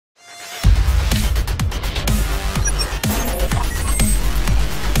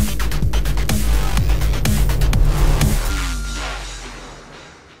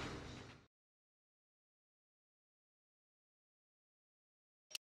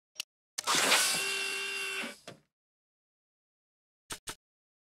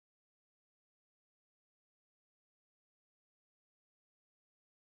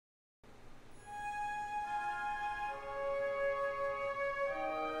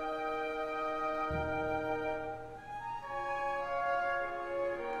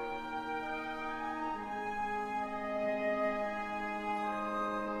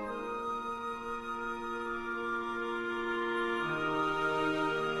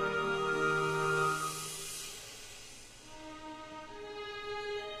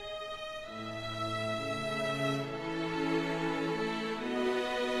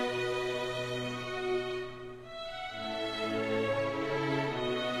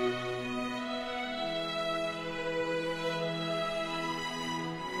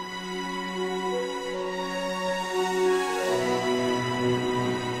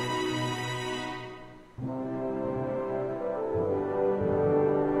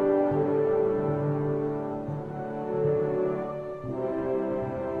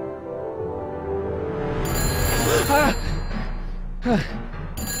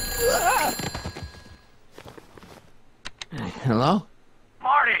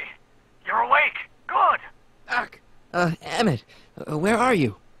Emmett, where are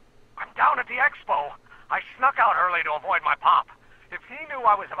you? I'm down at the expo. I snuck out early to avoid my pop. If he knew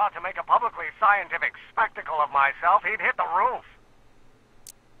I was about to make a publicly scientific spectacle of myself, he'd hit the roof.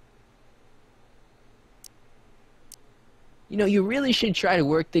 You know, you really should try to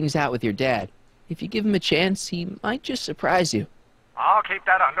work things out with your dad. If you give him a chance, he might just surprise you. I'll keep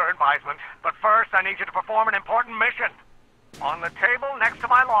that under advisement. But first, I need you to perform an important mission. On the table next to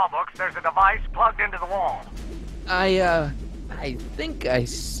my law books, there's a device plugged into the wall. I think I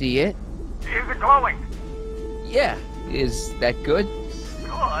see it. Is it glowing? Yeah. Is that good?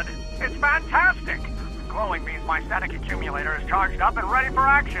 Good? It's fantastic! Glowing means my static accumulator is charged up and ready for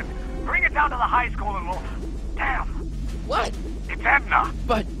action. Bring it down to the high school and we'll... Damn! What? It's Edna!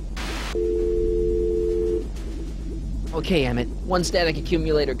 But... Okay, Emmett. One static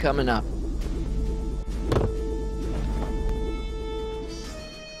accumulator coming up.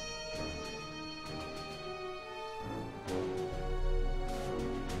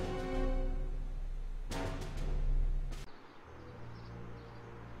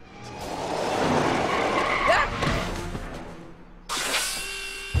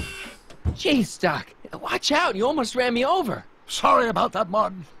 Jeez, Doc. Watch out. You almost ran me over. Sorry about that,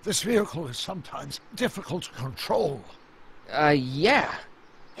 Martin. This vehicle is sometimes difficult to control. Yeah.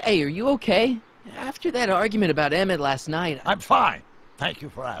 Hey, are you okay? After that argument about Emmett last night... I'm fine. Thank you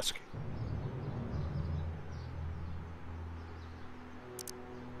for asking.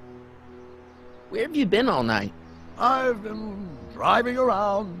 Where have you been all night? I've been driving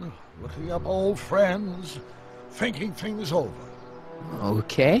around, looking up old friends, thinking things over.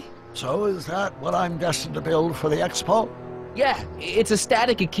 Okay. So is that what I'm destined to build for the expo? Yeah, it's a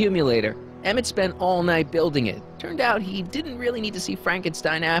static accumulator. Emmett spent all night building it. Turned out he didn't really need to see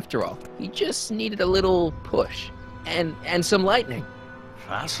Frankenstein after all. He just needed a little push. And some lightning.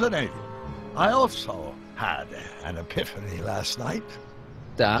 Fascinating. I also had an epiphany last night.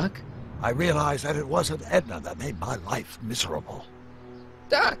 Doc? I realized that it wasn't Edna that made my life miserable.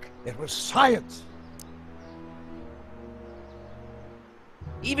 Doc! It was science.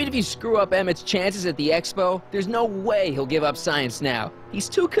 Even if you screw up Emmett's chances at the expo, there's no way he'll give up science now. He's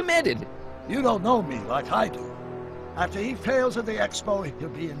too committed. You don't know me like I do. After he fails at the expo, he'll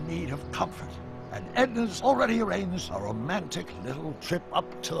be in need of comfort. And Edna's already arranged a romantic little trip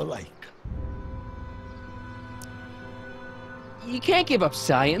up to the lake. You can't give up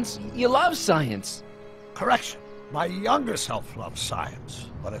science. You love science. Correction. My younger self loves science.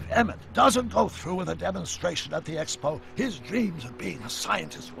 But if Emmett doesn't go through with a demonstration at the expo, his dreams of being a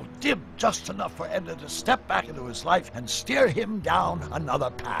scientist will dim just enough for Edna to step back into his life and steer him down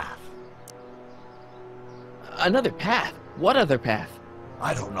another path. Another path? What other path?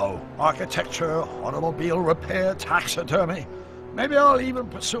 I don't know. Architecture, automobile repair, taxidermy. Maybe I'll even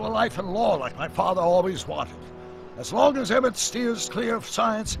pursue a life in law like my father always wanted. As long as Emmett steers clear of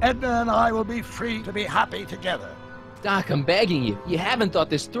science, Edna and I will be free to be happy together. Doc, I'm begging you. You haven't thought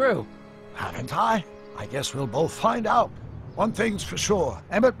this through. Haven't I? I guess we'll both find out. One thing's for sure.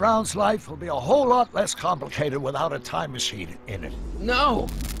 Emmett Brown's life will be a whole lot less complicated without a time machine in it. No!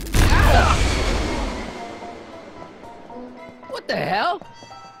 Ah! What the hell?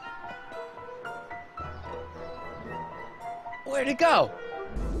 Where'd it go?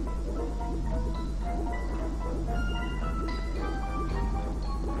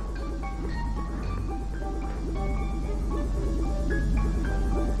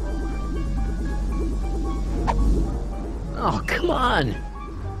 Oh, come on!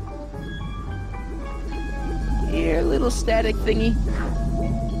 Here, little static thingy.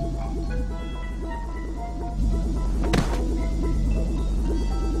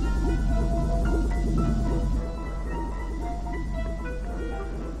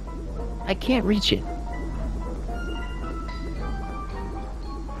 I can't reach it.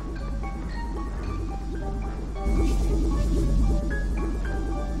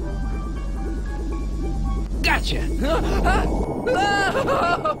 Gotcha!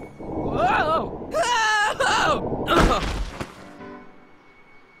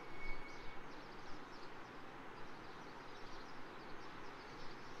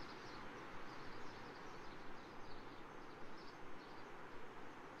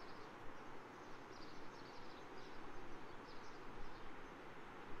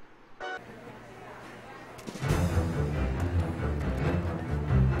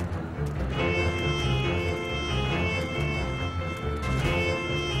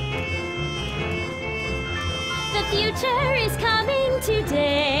 Future is coming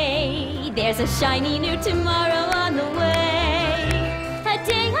today. There's a shiny new tomorrow on the way. A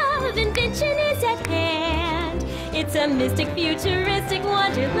day of invention is at hand. It's a mystic, futuristic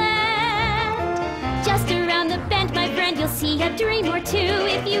wonderland. Just around the bend, my see a dream or two.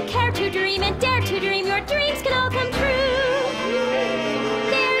 If you care to dream and dare to dream, your dreams can all come true.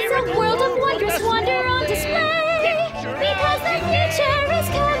 There's a world of wondrous wonder on display, because the future is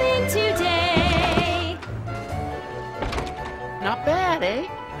coming today. Not bad, eh?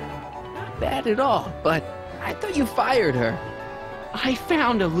 Not bad at all, but I thought you fired her. I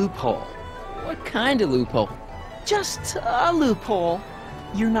found a loophole. What kind of loophole? Just a loophole.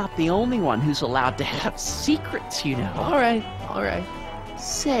 You're not the only one who's allowed to have secrets, you know. All right.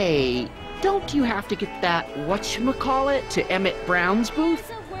 Say, don't you have to get that whatchamacallit to Emmett Brown's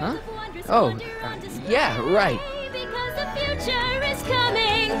booth? Huh? Oh, yeah, right. Because the future is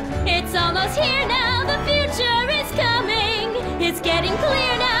coming. It's almost here now. The future is coming. It's getting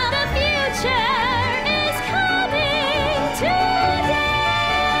clear now. The future is coming today.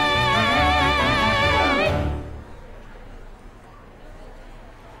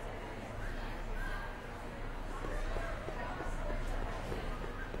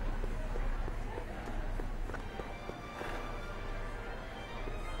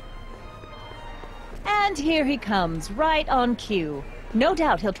 And here he comes, right on cue. No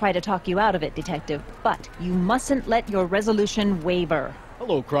doubt he'll try to talk you out of it, Detective, but you mustn't let your resolution waver.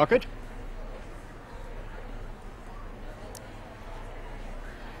 Hello, Crockett.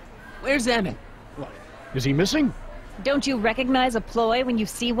 Where's Emmett? What? Is he missing? Don't you recognize a ploy when you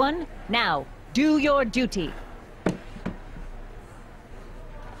see one? Now, do your duty.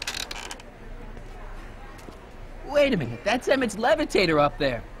 Wait a minute, that's Emmett's levitator up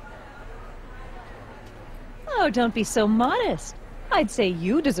there. Oh, don't be so modest. I'd say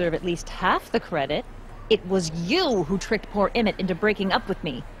you deserve at least half the credit. It was you who tricked poor Emmett into breaking up with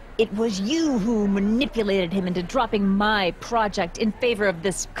me. It was you who manipulated him into dropping my project in favor of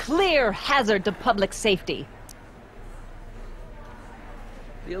this clear hazard to public safety.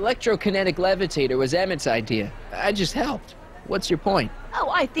 The electrokinetic levitator was Emmett's idea. I just helped. What's your point?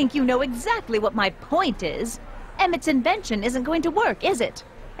 Oh, I think you know exactly what my point is. Emmett's invention isn't going to work, is it?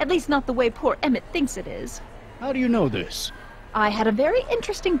 At least not the way poor Emmett thinks it is. How do you know this? I had a very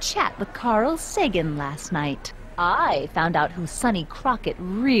interesting chat with Carl Sagan last night. I found out who Sonny Crockett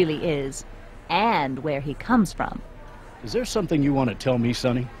really is, and where he comes from. Is there something you want to tell me,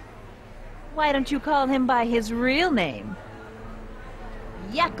 Sonny? Why don't you call him by his real name?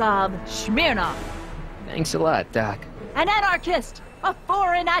 Yakov Smirnov. Thanks a lot, Doc. An anarchist! A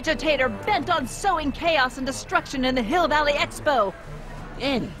foreign agitator bent on sowing chaos and destruction in the Hill Valley Expo!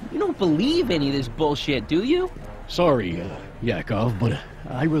 Danny, you don't believe any of this bullshit, do you? Sorry, Yakov, but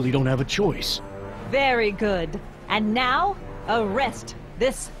I really don't have a choice. Very good. And now, arrest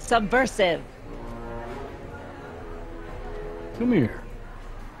this subversive. Come here.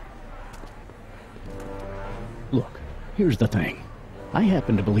 Look, here's the thing. I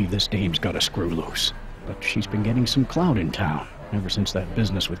happen to believe this dame's got a screw loose, but she's been getting some clout in town ever since that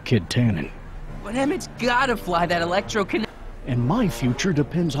business with Kid Tannen. But Emmett's gotta fly that electrokinetic... And my future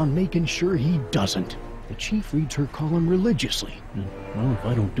depends on making sure he doesn't. The chief reads her column religiously. Well, if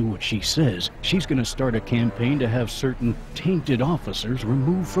I don't do what she says, she's gonna start a campaign to have certain tainted officers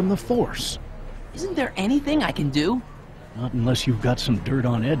removed from the force. Isn't there anything I can do? Not unless you've got some dirt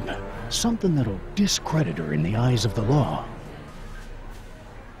on Edna. Something that'll discredit her in the eyes of the law.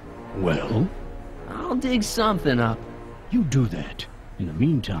 Well? I'll dig something up. You do that. In the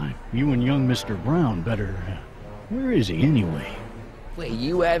meantime, you and young Mr. Brown better... where is he, anyway? Wait,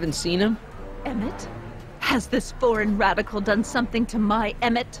 you haven't seen him? Emmett? Has this foreign radical done something to my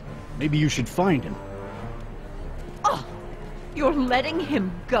Emmett? Maybe you should find him. Oh! You're letting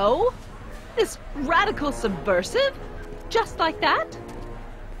him go? This radical subversive? Just like that?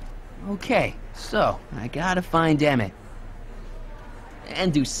 Okay, so I gotta find Emmett.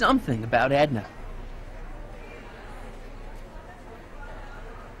 And do something about Edna.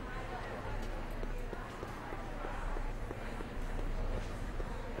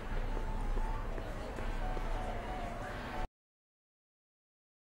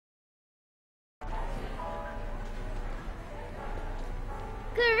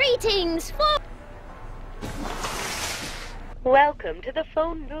 Greetings, Welcome to the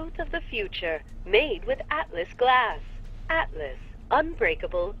phone booth of the future, made with Atlas glass. Atlas,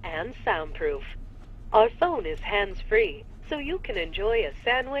 unbreakable and soundproof. Our phone is hands-free, so you can enjoy a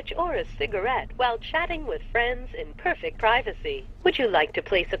sandwich or a cigarette while chatting with friends in perfect privacy. Would you like to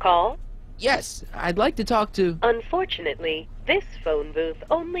place a call? Yes, I'd like to talk to... Unfortunately, this phone booth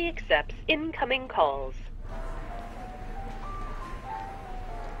only accepts incoming calls.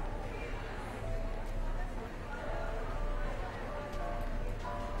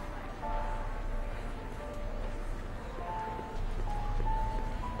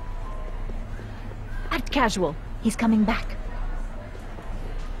 Act casual. He's coming back.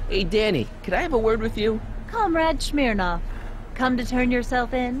 Hey, Danny, could I have a word with you? Comrade Smirnoff, come to turn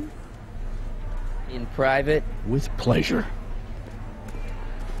yourself in? In private? With pleasure.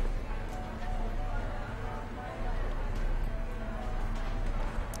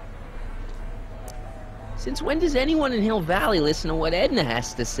 Since when does anyone in Hill Valley listen to what Edna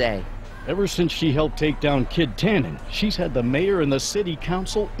has to say? Ever since she helped take down Kid Tannen, she's had the mayor and the city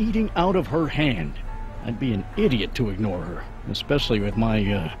council eating out of her hand. I'd be an idiot to ignore her, especially with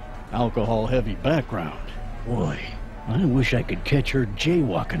my, alcohol-heavy background. Boy, I wish I could catch her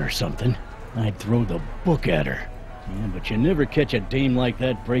jaywalking or something. I'd throw the book at her. Yeah, but you never catch a dame like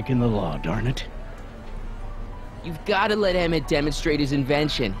that breaking the law, darn it. You've got to let Emmett demonstrate his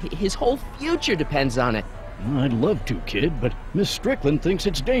invention. His whole future depends on it. Well, I'd love to, kid, but Miss Strickland thinks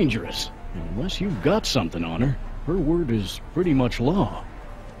it's dangerous. Unless you've got something on her, her word is pretty much law.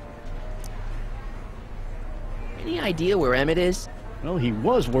 Any idea where Emmett is? Well, he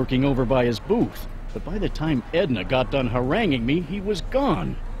was working over by his booth, but by the time Edna got done haranguing me, he was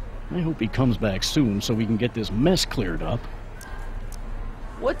gone. I hope he comes back soon so we can get this mess cleared up.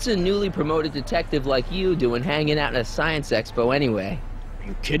 What's a newly promoted detective like you doing hanging out at a science expo anyway? Are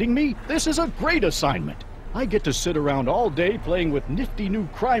you kidding me? This is a great assignment. I get to sit around all day playing with nifty new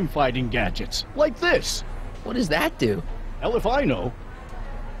crime-fighting gadgets, like this. What does that do? Hell if I know.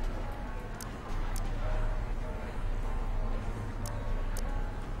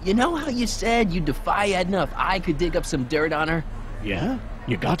 You know how you said you'd defy Edna if I could dig up some dirt on her? Yeah?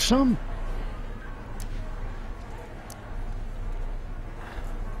 You got some?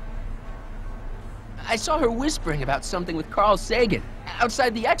 I saw her whispering about something with Carl Sagan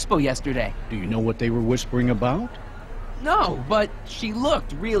outside the expo yesterday. Do you know what they were whispering about? No, but she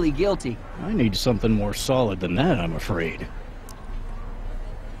looked really guilty. I need something more solid than that, I'm afraid.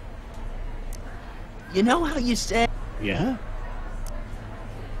 You know how you said... Yeah?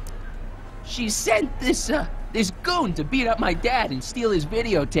 She sent this goon to beat up my dad and steal his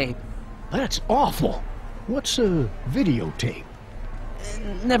videotape. That's awful. What's a videotape?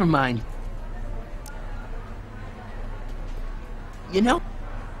 Never mind. You know,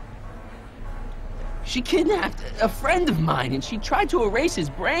 she kidnapped a friend of mine and she tried to erase his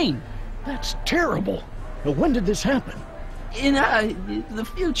brain. That's terrible. Now, when did this happen? In, the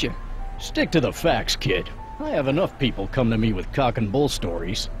future. Stick to the facts, kid. I have enough people come to me with cock and bull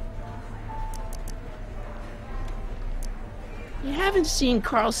stories. You haven't seen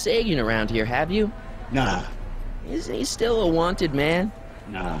Carl Sagan around here, have you? Nah. Isn't he still a wanted man?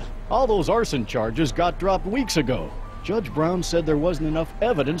 Nah. All those arson charges got dropped weeks ago. Judge Brown said there wasn't enough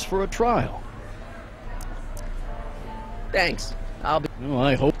evidence for a trial. Thanks. I'll be... Well,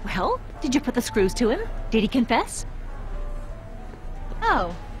 I hope... Well, did you put the screws to him? Did he confess?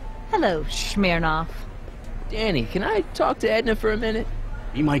 Oh. Hello, Smirnoff. Danny, can I talk to Edna for a minute?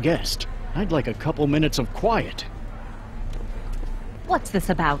 Be my guest. I'd like a couple minutes of quiet. What's this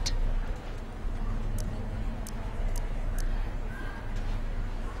about?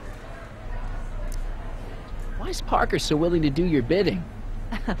 Why is Parker so willing to do your bidding?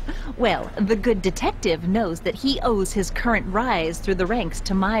 Well, the good detective knows that he owes his current rise through the ranks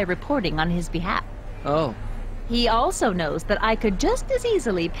to my reporting on his behalf. Oh. He also knows that I could just as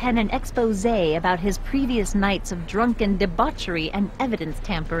easily pen an exposé about his previous nights of drunken debauchery and evidence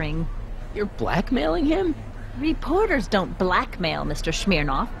tampering. You're blackmailing him? Reporters don't blackmail, Mr.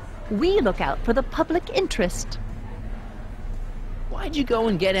 Smirnoff. We look out for the public interest. Why'd you go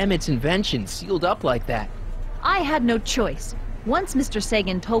and get Emmett's invention sealed up like that? I had no choice. Once Mr.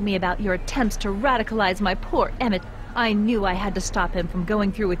 Sagan told me about your attempts to radicalize my poor Emmett, I knew I had to stop him from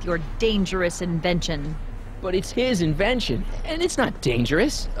going through with your dangerous invention. But it's his invention, and it's not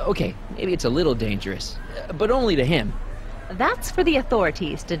dangerous. Okay, maybe it's a little dangerous, but only to him. That's for the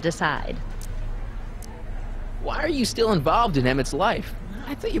authorities to decide. Why are you still involved in Emmett's life?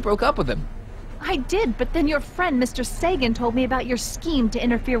 I thought you broke up with him. I did, but then your friend Mr. Sagan told me about your scheme to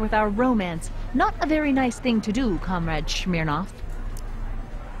interfere with our romance. Not a very nice thing to do, Comrade Smirnoff.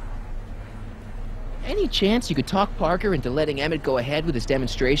 Any chance you could talk Parker into letting Emmett go ahead with his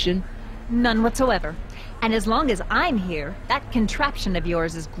demonstration? None whatsoever. And as long as I'm here, that contraption of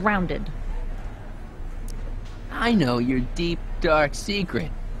yours is grounded. I know your deep, dark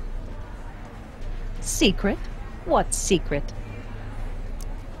secret. Secret? What secret?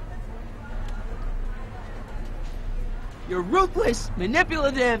 You're ruthless,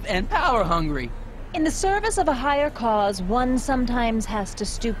 manipulative, and power-hungry. In the service of a higher cause, one sometimes has to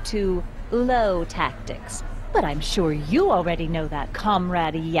stoop to low tactics. But I'm sure you already know that,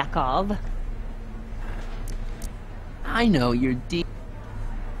 Comrade Yakov. I know you're deep...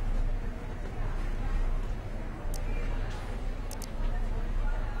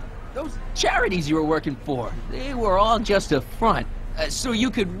 charities you were working for. They were all just a front, so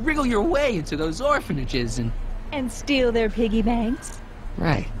you could wriggle your way into those orphanages And steal their piggy banks?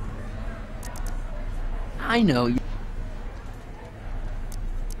 Right. I know you...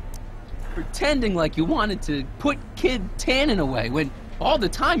 pretending like you wanted to put Kid Tannen away when all the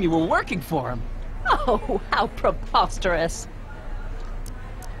time you were working for him. Oh, how preposterous.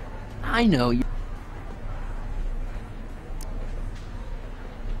 I know you...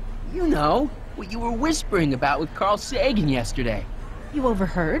 You know, what you were whispering about with Carl Sagan yesterday. You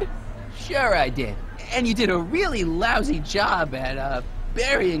overheard? Sure I did. And you did a really lousy job at,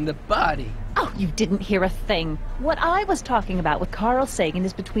 burying the body. Oh, you didn't hear a thing. What I was talking about with Carl Sagan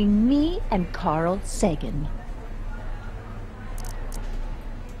is between me and Carl Sagan.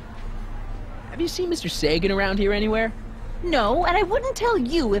 Have you seen Mr. Sagan around here anywhere? No, and I wouldn't tell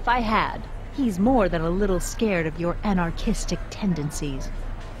you if I had. He's more than a little scared of your anarchistic tendencies.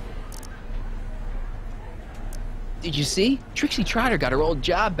 Did you see? Trixie Trotter got her old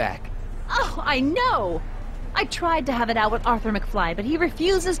job back. Oh, I know! I tried to have it out with Arthur McFly, but he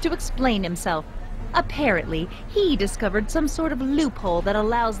refuses to explain himself. Apparently, he discovered some sort of loophole that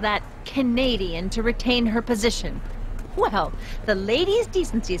allows that Canadian to retain her position. Well, the Ladies'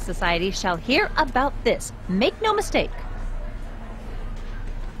 Decency Society shall hear about this. Make no mistake.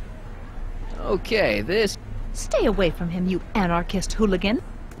 Okay, this... Stay away from him, you anarchist hooligan.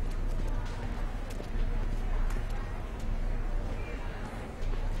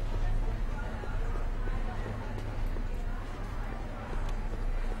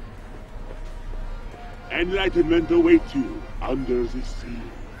 Enlightenment awaits you under the sea.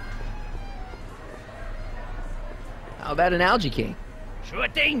 How about an algae cake? Sure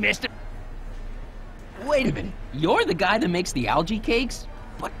thing, mister. Wait a minute. You're the guy that makes the algae cakes?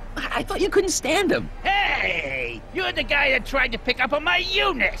 But I thought you couldn't stand them. Hey! You're the guy that tried to pick up on my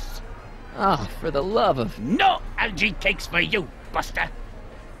Eunice! Oh, for the love of... No algae cakes for you, Buster!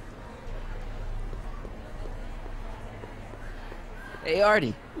 Hey,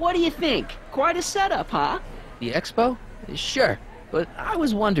 Artie. What do you think? Quite a setup, huh? The expo? Sure, but I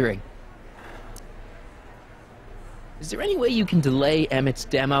was wondering... Is there any way you can delay Emmett's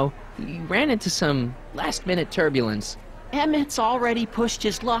demo? He ran into some last-minute turbulence. Emmett's already pushed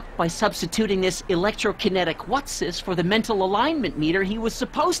his luck by substituting this electrokinetic what's-this for the mental alignment meter he was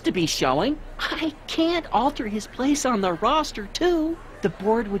supposed to be showing. I can't alter his place on the roster, too. The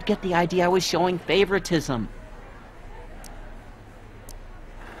board would get the idea I was showing favoritism.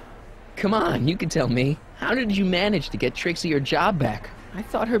 Come on, you can tell me. How did you manage to get Trixie her job back? I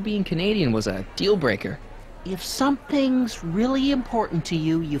thought her being Canadian was a deal-breaker. If something's really important to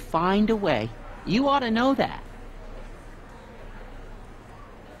you, you find a way. You ought to know that.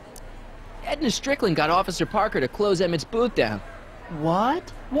 Edna Strickland got Officer Parker to close Emmett's booth down.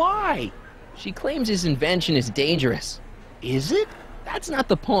 What? Why? She claims his invention is dangerous. Is it? That's not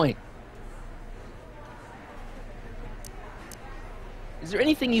the point. Is there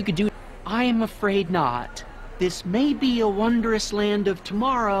anything you could do? I am afraid not. This may be a wondrous land of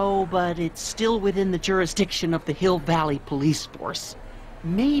tomorrow, but it's still within the jurisdiction of the Hill Valley Police Force.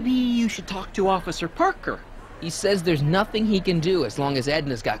 Maybe you should talk to Officer Parker. He says there's nothing he can do as long as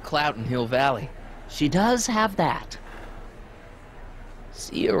Edna's got clout in Hill Valley. She does have that.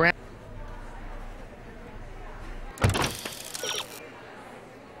 See you around.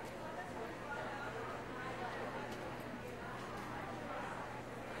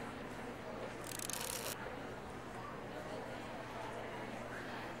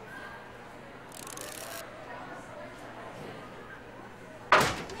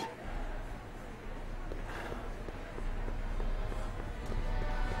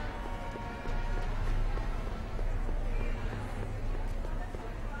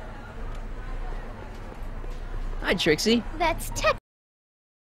 Hi, Trixie. That's technically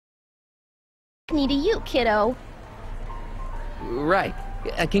to you, kiddo. Right.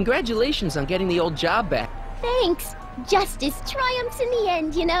 Congratulations on getting the old job back. Thanks. Justice triumphs in the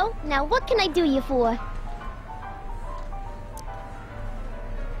end, you know? Now what can I do you for?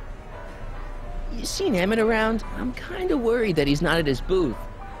 You seen Emmett around? I'm kinda worried that he's not at his booth.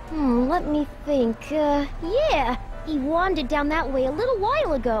 Let me think. Yeah. He wandered down that way a little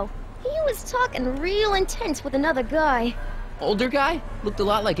while ago. He was talking real intense with another guy. Older guy? Looked a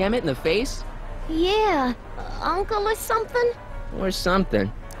lot like Emmett in the face? Yeah. Uncle or something? Or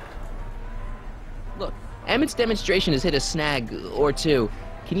something. Look, Emmett's demonstration has hit a snag or two.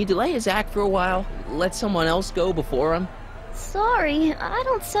 Can you delay his act for a while? Let someone else go before him? Sorry, I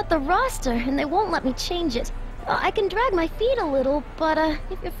don't set the roster, and they won't let me change it. I can drag my feet a little, but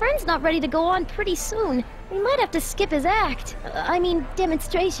if your friend's not ready to go on pretty soon, we might have to skip his act. I mean,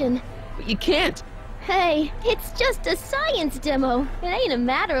 demonstration. But you can't. Hey, it's just a science demo. It ain't a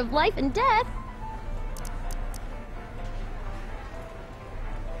matter of life and death.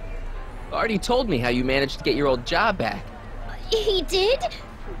 Marty told me how you managed to get your old job back. He did?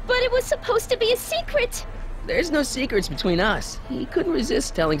 But it was supposed to be a secret. There's no secrets between us. He couldn't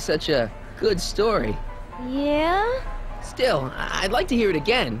resist telling such a good story. Yeah? Still, I'd like to hear it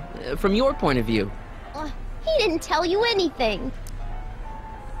again, from your point of view. He didn't tell you anything.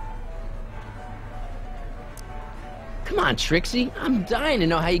 Come on, Trixie. I'm dying to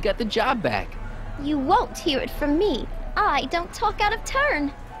know how you got the job back. You won't hear it from me. I don't talk out of turn.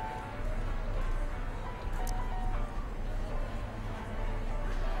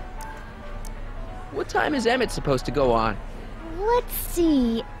 What time is Emmett supposed to go on? Let's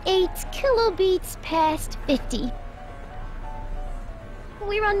see. 8 kilobeats past 50.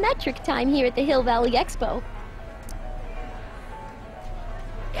 We're on metric time here at the Hill Valley Expo.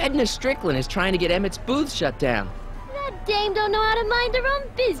 Edna Strickland is trying to get Emmett's booth shut down. That dame don't know how to mind her own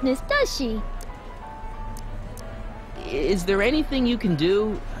business, does she? Is there anything you can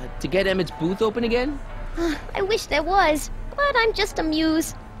do to get Emmett's booth open again? I wish there was, but I'm just a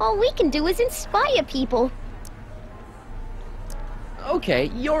muse. All we can do is inspire people.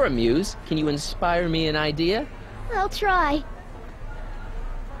 Okay, you're a muse. Can you inspire me an idea? I'll try.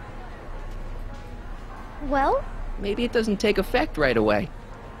 Well? Maybe it doesn't take effect right away.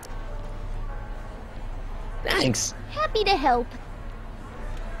 Thanks. Happy to help.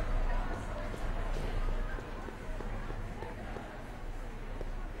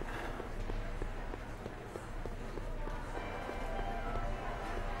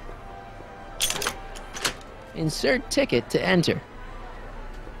 Insert ticket to enter.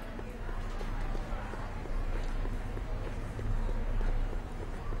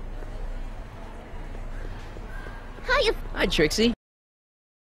 Hiya. Hi, Trixie.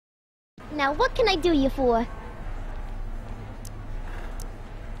 Now what can I do you for?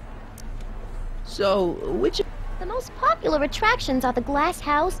 So, which... The most popular attractions are the Glass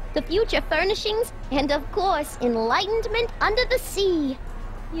House, the Future Furnishings, and of course, Enlightenment Under the Sea.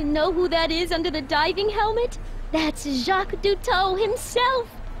 You know who that is under the diving helmet? That's Jacques Duteau himself.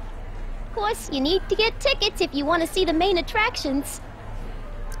 Of course, you need to get tickets if you want to see the main attractions.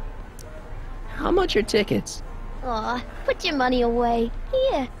 How much are tickets? Aw, put your money away.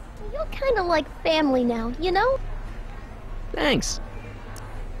 Here, you're kind of like family now, you know? Thanks.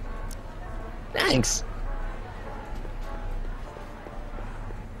 Thanks.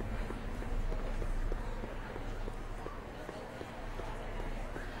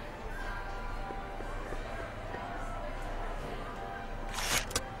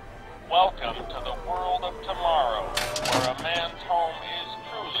 Welcome to the world of tomorrow, where a man's home is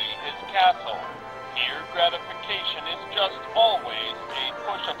truly his castle. Here, gratification is just always a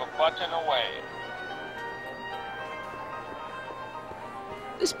push of a button away.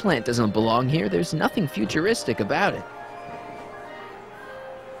 This plant doesn't belong here. There's nothing futuristic about it.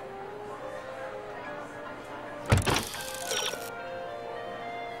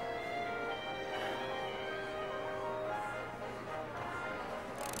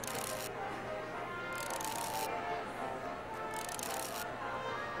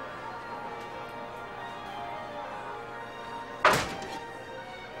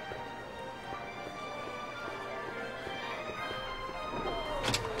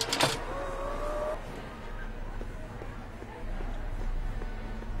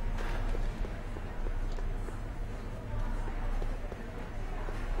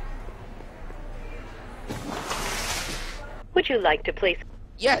 Would you like to place...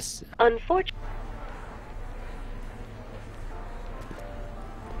 Yes. Unfortunately...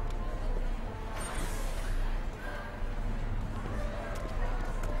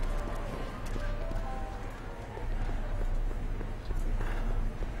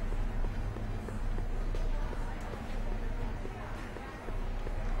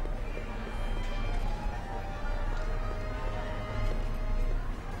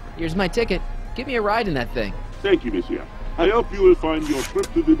 Here's my ticket. Give me a ride in that thing. Thank you, monsieur. I hope you will find your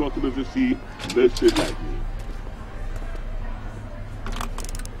trip to the bottom of the sea less delightful.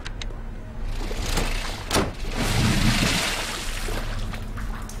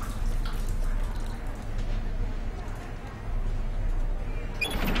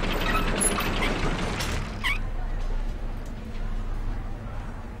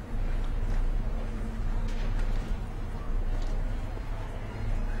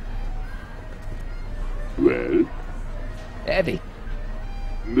 Well? Heavy.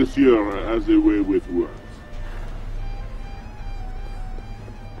 Monsieur has a way with words.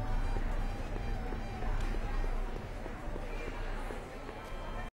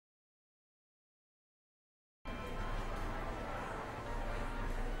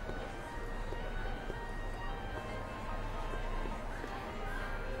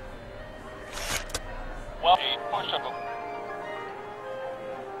 Well, a push of a...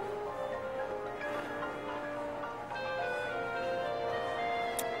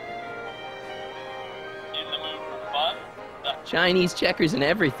 In the mood for fun? Chinese checkers and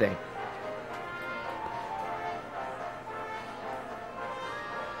everything.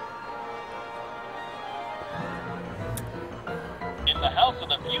 In the house of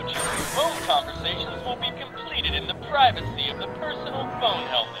the future, phone conversations will be completed in the privacy of the personal phone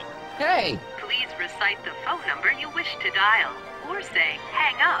helmet. Hey! Please recite the phone number you wish to dial, or say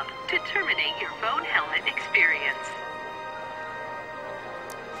hang up to terminate your phone helmet experience.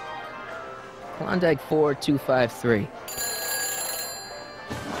 Klondike 4253.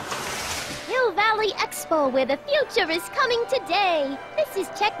 Hill Valley Expo, where the future is coming today. This is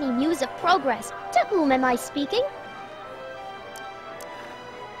Techni Muse of Progress. To whom am I speaking?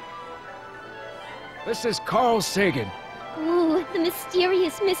 This is Carl Sagan. Ooh, the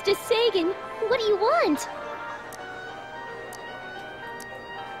mysterious Mr. Sagan. What do you want?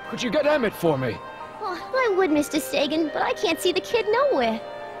 Could you get Emmett for me? Oh, I would, Mr. Sagan, but I can't see the kid nowhere.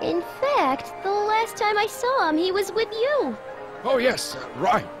 In fact, the last time I saw him, he was with you. Oh, yes,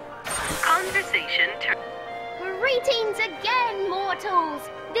 right. Conversation Greetings again, mortals!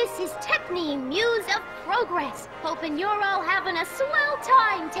 This is Techni Muse of Progress. Hoping you're all having a swell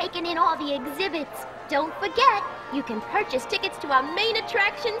time taking in all the exhibits. Don't forget, you can purchase tickets to our main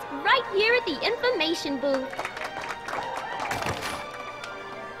attractions right here at the information booth.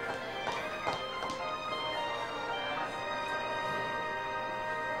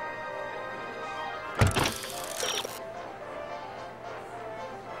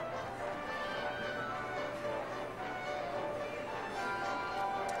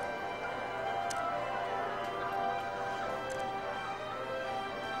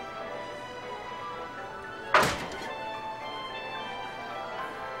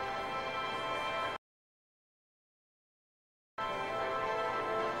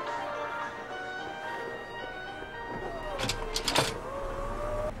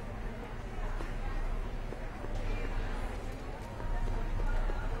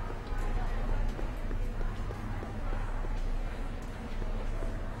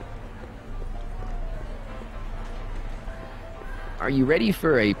 Are you ready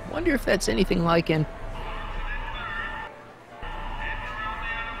for a wonder if that's anything like an...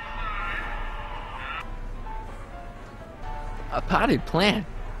 A potted plant?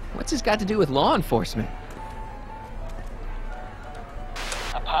 What's this got to do with law enforcement?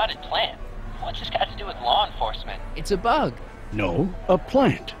 A potted plant? What's this got to do with law enforcement? It's a bug. No, a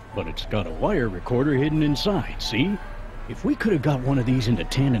plant. But it's got a wire recorder hidden inside, see? If we could have got one of these into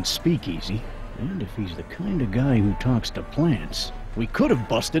Tannen's speakeasy, and if he's the kind of guy who talks to plants, we could have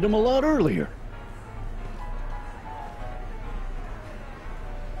busted him a lot earlier.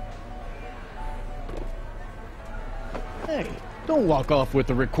 Hey, don't walk off with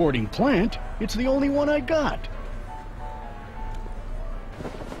the recording plant. It's the only one I got.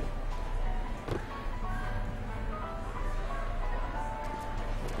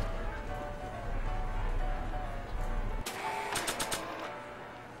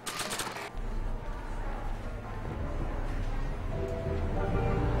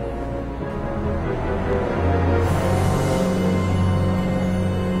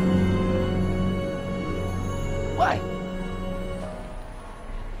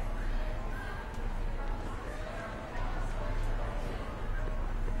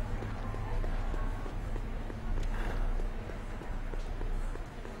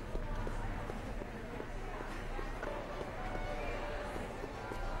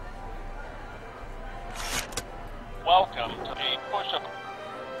 Welcome to a push-up.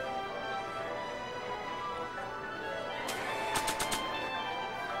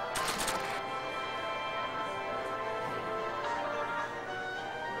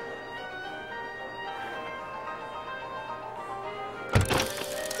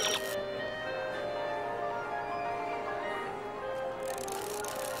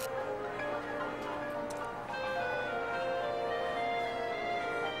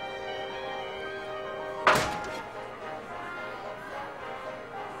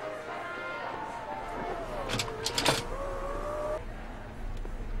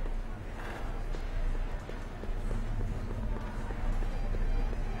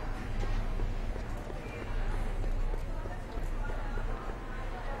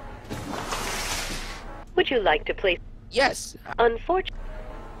 Would you like to play? Yes. Unfortunately.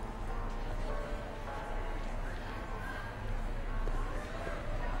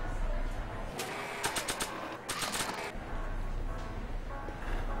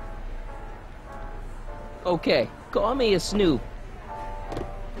 Okay, call me a snoop.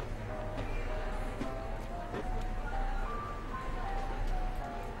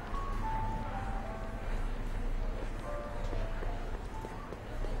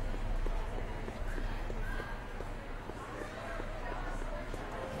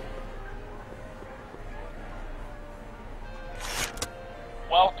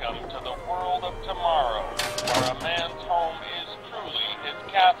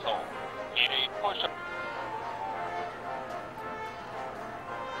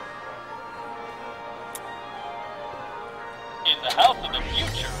 the house of the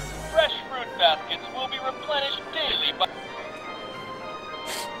future, fresh fruit baskets will be replenished daily by...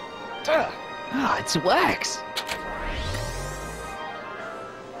 Ah, it's wax.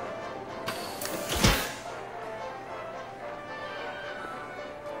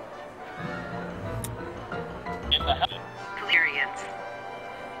 In the house... Clearance.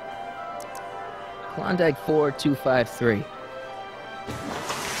 Klondike 4253.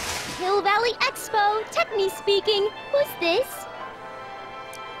 Hill Valley Expo, Techni speaking. Who's this?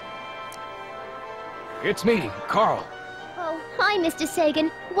 It's me, Carl. Oh, hi, Mr.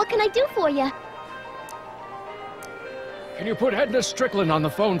 Sagan. What can I do for you? Can you put Edna Strickland on the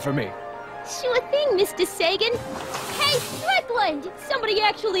phone for me? Sure thing, Mr. Sagan. Hey, Strickland! Somebody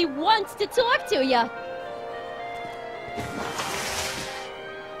actually wants to talk to you.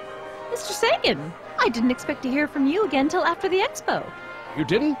 Mr. Sagan, I didn't expect to hear from you again till after the expo. You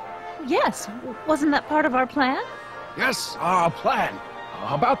didn't? Yes, wasn't that part of our plan? Yes, our plan.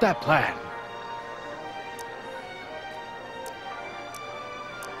 About that plan.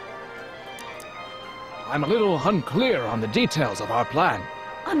 I'm a little unclear on the details of our plan.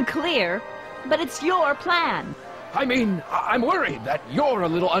 Unclear? But it's your plan. I mean, I'm worried that you're a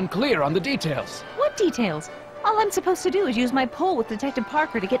little unclear on the details. What details? All I'm supposed to do is use my poll with Detective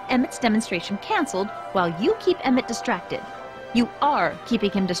Parker to get Emmett's demonstration canceled while you keep Emmett distracted. You are keeping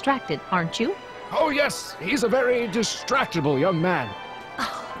him distracted, aren't you? Oh yes, he's a very distractible young man.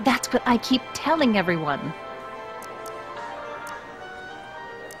 Oh, that's what I keep telling everyone.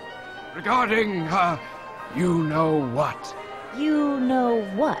 Regarding, you know what? You know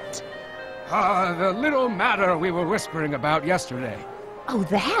what? The little matter we were whispering about yesterday. Oh,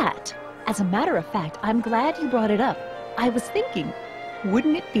 that! As a matter of fact, I'm glad you brought it up. I was thinking,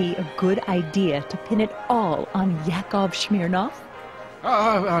 wouldn't it be a good idea to pin it all on Yakov Smirnov?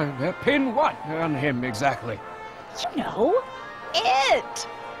 Pin what on him exactly? You know, it!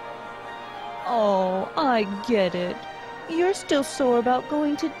 Oh, I get it. You're still sore about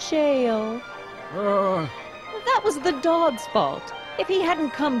going to jail. That was the dog's fault. If he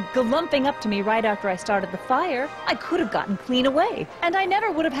hadn't come glumping up to me right after I started the fire, I could have gotten clean away, and I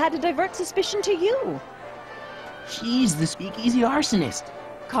never would have had to divert suspicion to you. She's the speakeasy arsonist.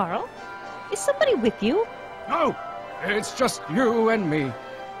 Carl, is somebody with you? No, it's just you and me.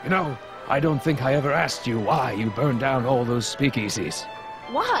 You know, I don't think I ever asked you why you burned down all those speakeasies.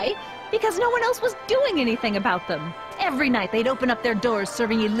 Why? Because no one else was doing anything about them. Every night they'd open up their doors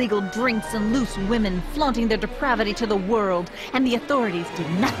serving illegal drinks and loose women, flaunting their depravity to the world, and the authorities did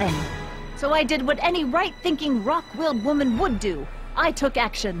nothing. So I did what any right-thinking, rock-willed woman would do. I took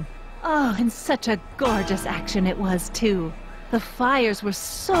action. Oh, and such a gorgeous action it was, too. The fires were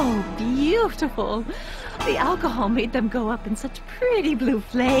so beautiful. The alcohol made them go up in such pretty blue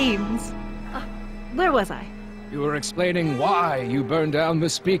flames. Where was I? You were explaining why you burned down the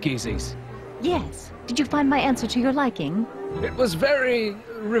speakeasies. Yes. Did you find my answer to your liking? It was very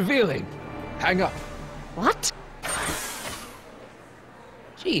revealing. Hang up. What?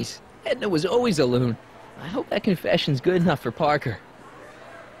 Jeez, Edna was always a loon. I hope that confession's good enough for Parker.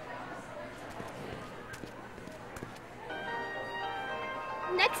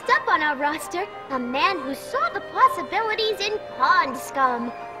 Next up on our roster, a man who saw the possibilities in pond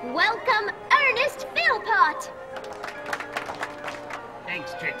scum. Welcome, Ernest Philpott.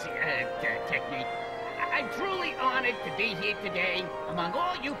 Thanks, Trixie, Technique. I'm truly honored to be here today among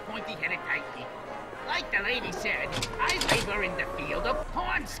all you pointy-headed type people. Like the lady said, I labor in the field of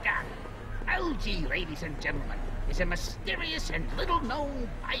pond scum. Algae, ladies and gentlemen, is a mysterious and little-known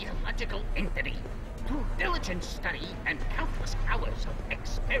biological entity. Through diligent study and countless hours of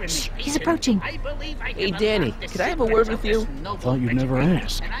experimentation, he's approaching. I believe I Hey, can Danny, unlock the could I have a word with you? Thought you'd never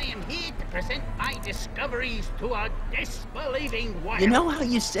ask. And I am here to present my discoveries to a disbelieving world. You know how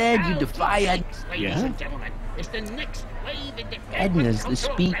you said you defy Ed... Ladies Yeah? and gentlemen, is the next wave in the Edna's the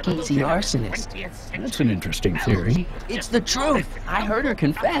speakeasy arsonist. That's an interesting theory. It's the truth. I heard her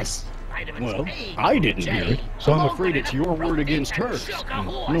confess. Well, I didn't hear it, so I'm afraid it's your word against hers.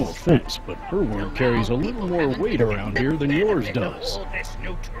 No offense, but her word carries a little more weight around here than yours does. All this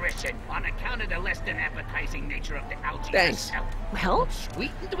nutrition on account of the less than appetizing nature of the algae Thanks. herself. Well,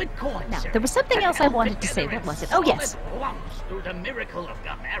 Sweetened with corn now, syrup there was something and else I held wanted to say. together What was in it? Oh, yes. solid lumps through the miracle of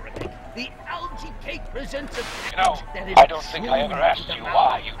gum arabic. The algae cake presents a You know, package that is I don't think I ever smooth asked to the you mouth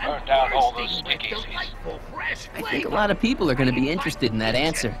why you and burned down all those bursting with speakeasies. delightful fresh I think a flavor. lot of people are going to be interested in that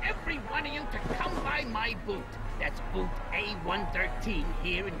answer. Every one of you to come by my booth. That's booth A113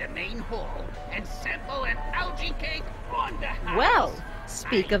 here in the main hall and sample an algae cake on the house. well,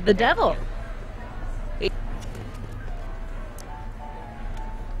 speak of the devil.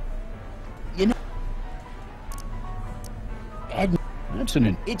 You know...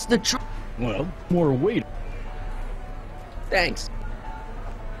 incident. It's the truth. Well, more weight. Thanks.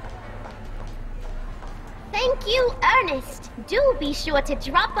 Thank you, Ernest. Do be sure to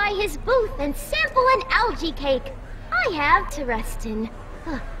drop by his booth and sample an algae cake. I have Terrestin.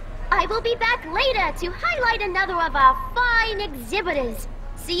 I will be back later to highlight another of our fine exhibitors.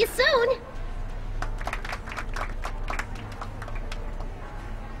 See you soon.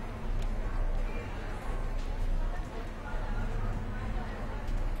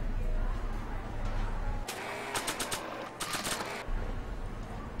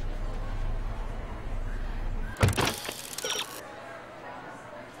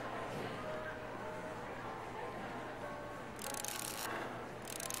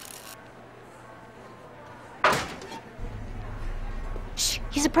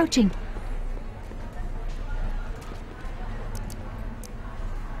 He's approaching.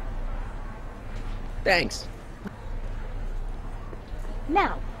 Thanks.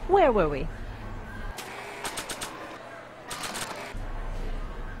 Now, where were we?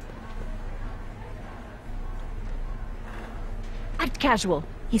 Act casual.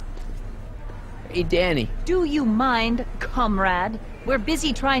 He's... Hey, Danny. Do you mind, comrade? We're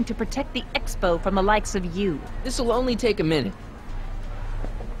busy trying to protect the expo from the likes of you. This'll only take a minute.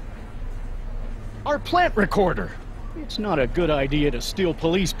 Our plant recorder. It's not a good idea to steal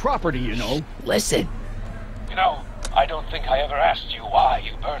police property, you know. Listen. You know, I don't think I ever asked you why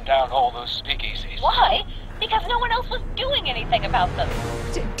you burned down all those speakeasies. Why? Because no one else was doing anything about them.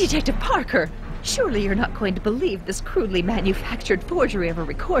 Detective Parker, surely you're not going to believe this crudely manufactured forgery of a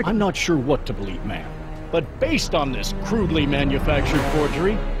recording. I'm not sure what to believe, ma'am. But based on this crudely manufactured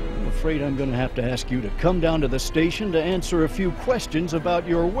forgery, I'm afraid I'm going to have to ask you to come down to the station to answer a few questions about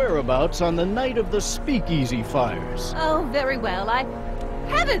your whereabouts on the night of the speakeasy fires. Oh, very well.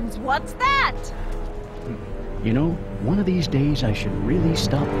 Heavens, what's that? You know, one of these days I should really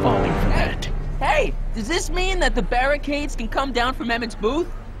stop falling for that. Hey, does this mean that the barricades can come down from Emmett's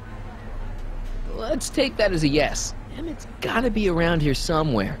booth? Let's take that as a yes. Emmett's gotta be around here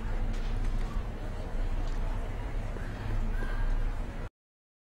somewhere.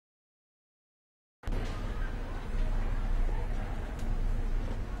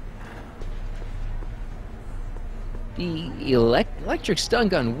 The electric stun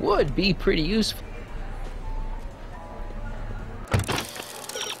gun would be pretty useful.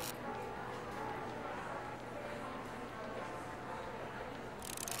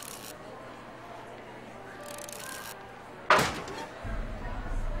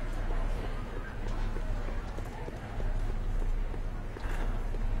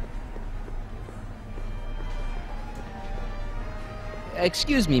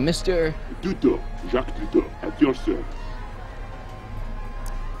 Excuse me, Mr. Duto, Jacques Duto, at your service.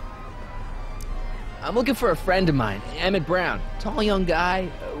 I'm looking for a friend of mine, Emmett Brown. Tall young guy,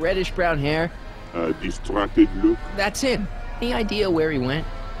 reddish-brown hair. Distracted look. That's him. Any idea where he went?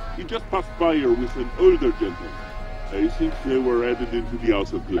 He just passed by here with an older gentleman. I think they were headed into the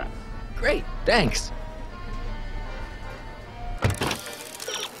House of Glass. Great, thanks.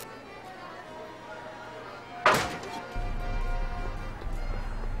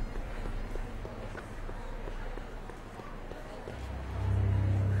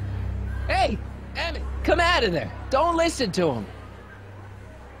 Hey, Emmett, come out of there. Don't listen to him.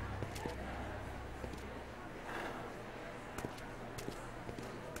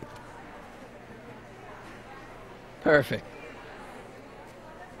 Perfect.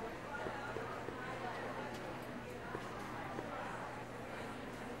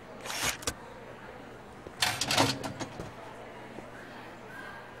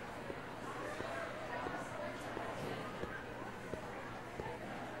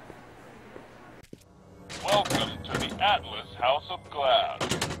 Welcome to the Atlas House of Glass,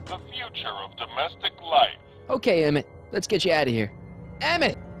 the future of domestic life. Okay, Emmett, let's get you out of here.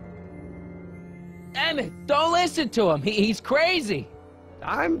 Emmett! Emmett, don't listen to him. He's crazy.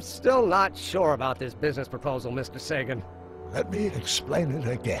 I'm still not sure about this business proposal, Mr. Sagan. Let me explain it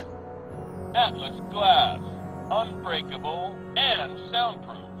again. Atlas Glass, unbreakable and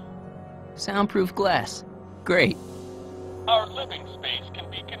soundproof. Soundproof glass. Great. Our living space can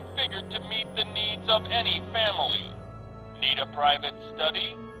be configured to meet the needs of any family. Need a private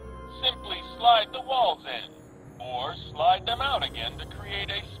study? Simply slide the walls in, or slide them out again to create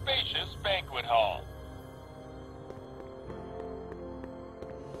a spacious banquet hall.